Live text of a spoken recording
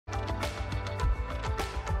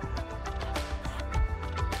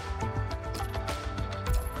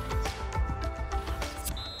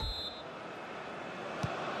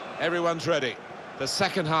Everyone's ready. The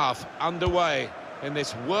second half underway in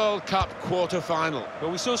this World Cup quarter-final.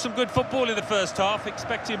 Well, we saw some good football in the first half,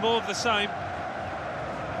 expecting more of the same.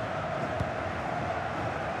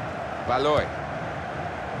 Valoy.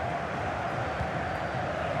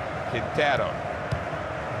 Quintero.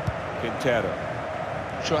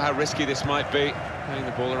 Not sure how risky this might be, playing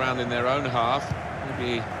the ball around in their own half.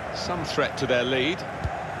 Maybe some threat to their lead.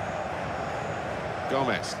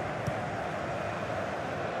 Gomez.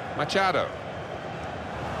 Machado.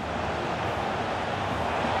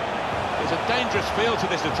 There's a dangerous feel to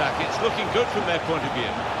this attack. It's looking good from their point of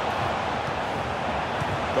view.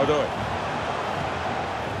 Godoy.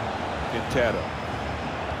 Quintero.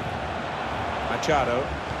 Machado.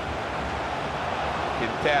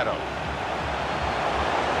 Quintero.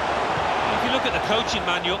 If you look at the coaching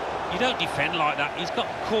manual, you don't defend like that. He's got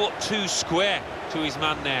caught too square to his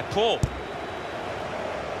man there. Paul.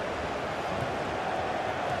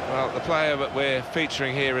 Well, the player that we're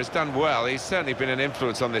featuring here has done well. He's certainly been an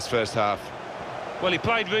influence on this first half. Well, he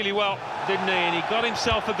played really well, didn't he? And he got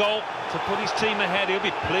himself a goal to put his team ahead. He'll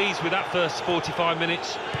be pleased with that first 45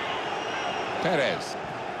 minutes. Perez.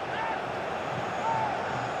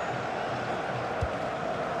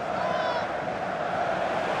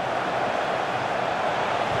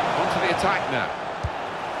 On to the attack now.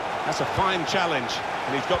 That's a fine challenge,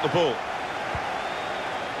 and he's got the ball.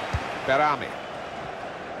 Berami.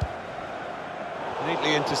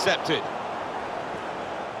 Neatly intercepted.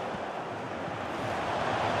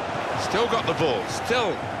 Still got the ball,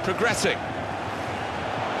 still progressing.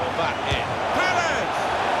 Well, back in. Perez!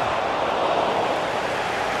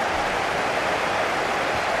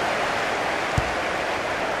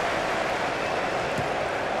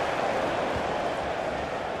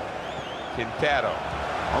 Quintero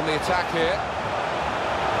on the attack here.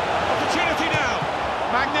 Opportunity now.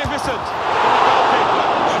 Magnificent.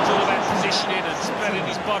 It's all about positioning and spreading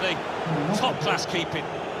his body. Top-class keeping.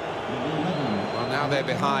 Well, now they're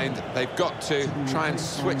behind. They've got to try and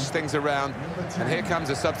switch things around. And here comes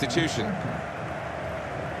a substitution.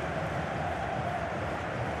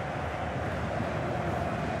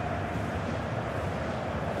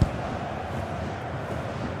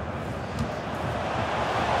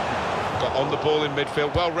 Got on the ball in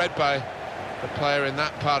midfield. Well read by the player in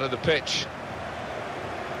that part of the pitch.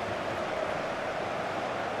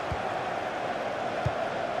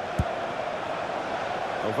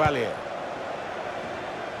 Valier.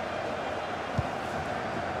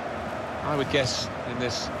 I would guess in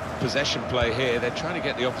this possession play here, they're trying to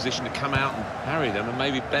get the opposition to come out and harry them and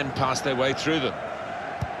maybe bend past their way through them.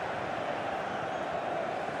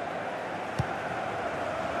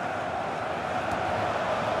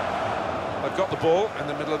 They've got the ball in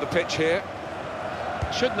the middle of the pitch here.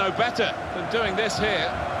 Should know better than doing this here.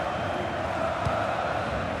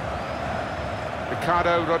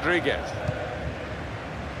 Ricardo Rodriguez.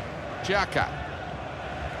 Xhaka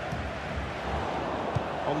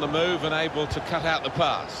on the move and able to cut out the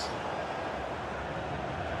pass.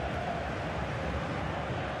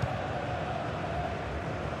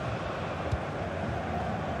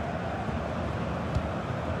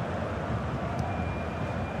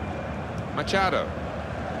 Machado.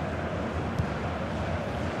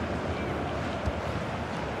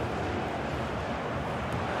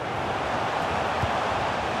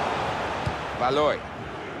 Valoy.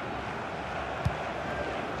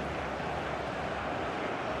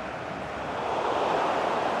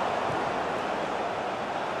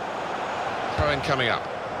 Throw-in coming up.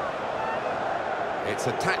 It's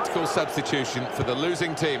a tactical substitution for the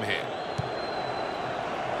losing team here.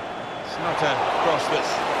 It's not a cross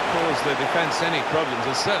that's caused the defence any problems,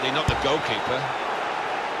 and certainly not the goalkeeper.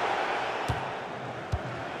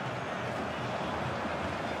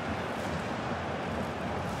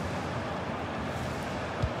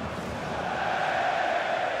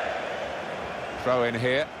 Throw in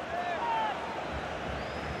here.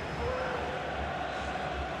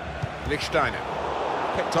 Lichtsteiner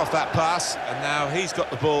picked off that pass, and now he's got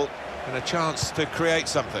the ball and a chance to create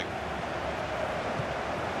something.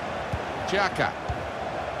 Xhaka.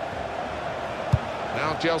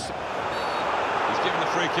 Now Gelson. He's given the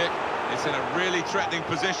free kick. It's in a really threatening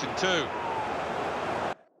position too.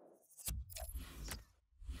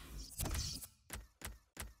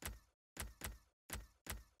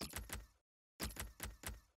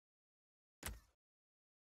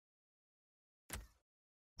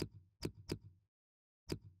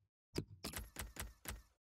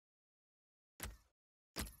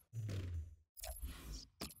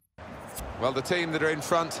 Well, the team that are in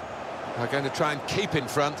front are going to try and keep in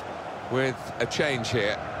front with a change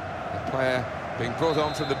here. A player being brought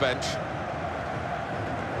on from the bench.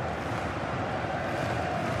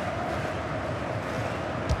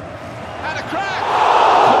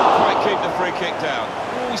 down.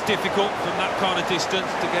 Always difficult from that kind of distance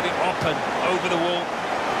to get it up and over the wall.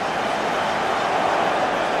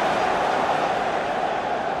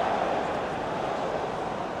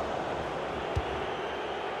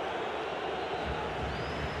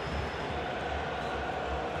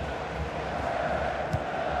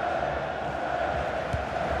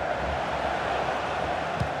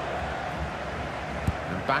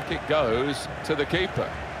 Back it goes to the keeper.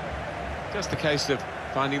 Just a case of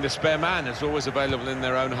finding the spare man is always available in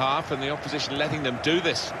their own half, and the opposition letting them do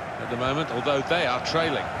this at the moment, although they are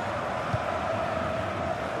trailing.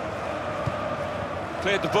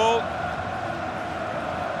 Cleared the ball.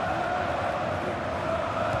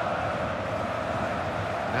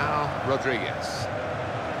 Now Rodriguez.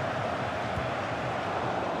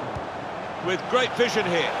 With great vision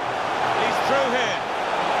here. He's through here.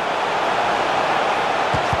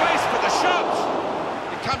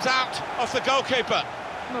 Shot! It comes out off the goalkeeper.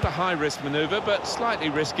 Not a high-risk manoeuvre, but slightly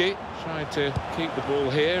risky. Tried to keep the ball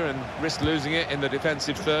here and risk losing it in the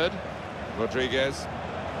defensive third. Rodriguez.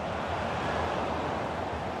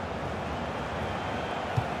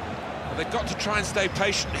 Well, they've got to try and stay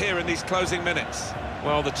patient here in these closing minutes.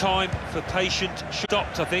 Well, the time for patient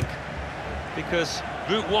stopped, I think, because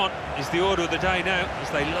Route 1 is the order of the day now as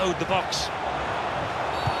they load the box.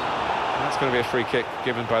 That's going to be a free kick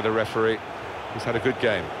given by the referee. He's had a good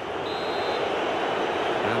game.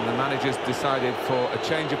 And the manager's decided for a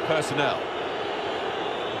change of personnel.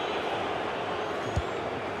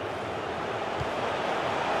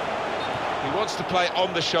 He wants to play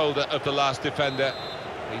on the shoulder of the last defender.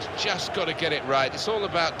 He's just got to get it right. It's all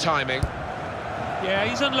about timing. Yeah,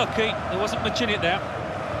 he's unlucky. There wasn't much in it there.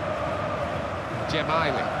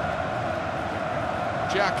 Gemaili.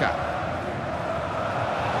 Xhaka.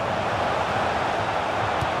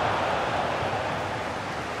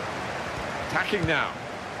 Attacking now.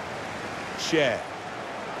 Share.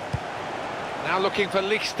 Now looking for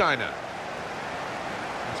Lichtsteiner.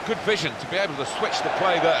 It's good vision to be able to switch the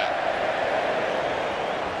play there.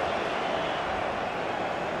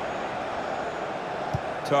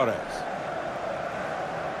 Torres.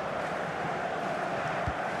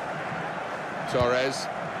 Torres.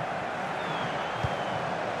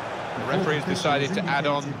 The referee has decided to add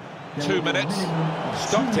on 2 minutes.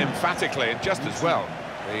 Stopped emphatically and just as well.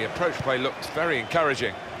 The approach play looked very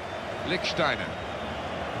encouraging. Lichtsteiner.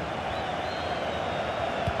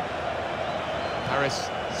 Haris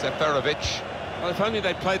Seferovic. Well, if only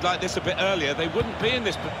they'd played like this a bit earlier, they wouldn't be in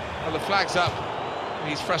this. Well, the flag's up.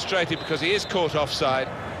 He's frustrated because he is caught offside.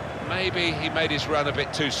 Maybe he made his run a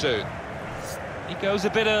bit too soon. He goes a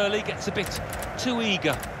bit early, gets a bit too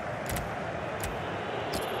eager.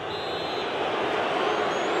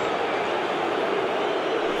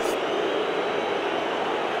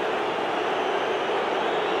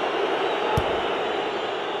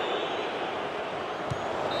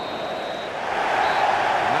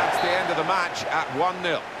 The match at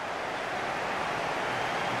 1-0.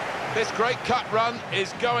 This great cut run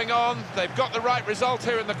is going on. They've got the right result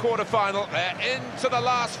here in the quarter-final. They're into the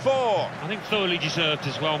last 4. I think thoroughly deserved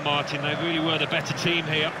as well, Martin. They really were the better team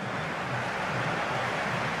here.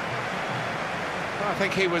 Well, I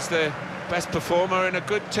think he was the best performer in a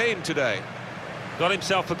good team today. Got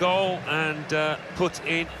himself a goal and put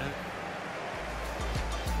in...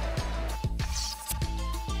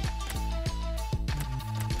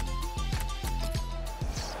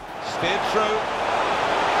 Steered through.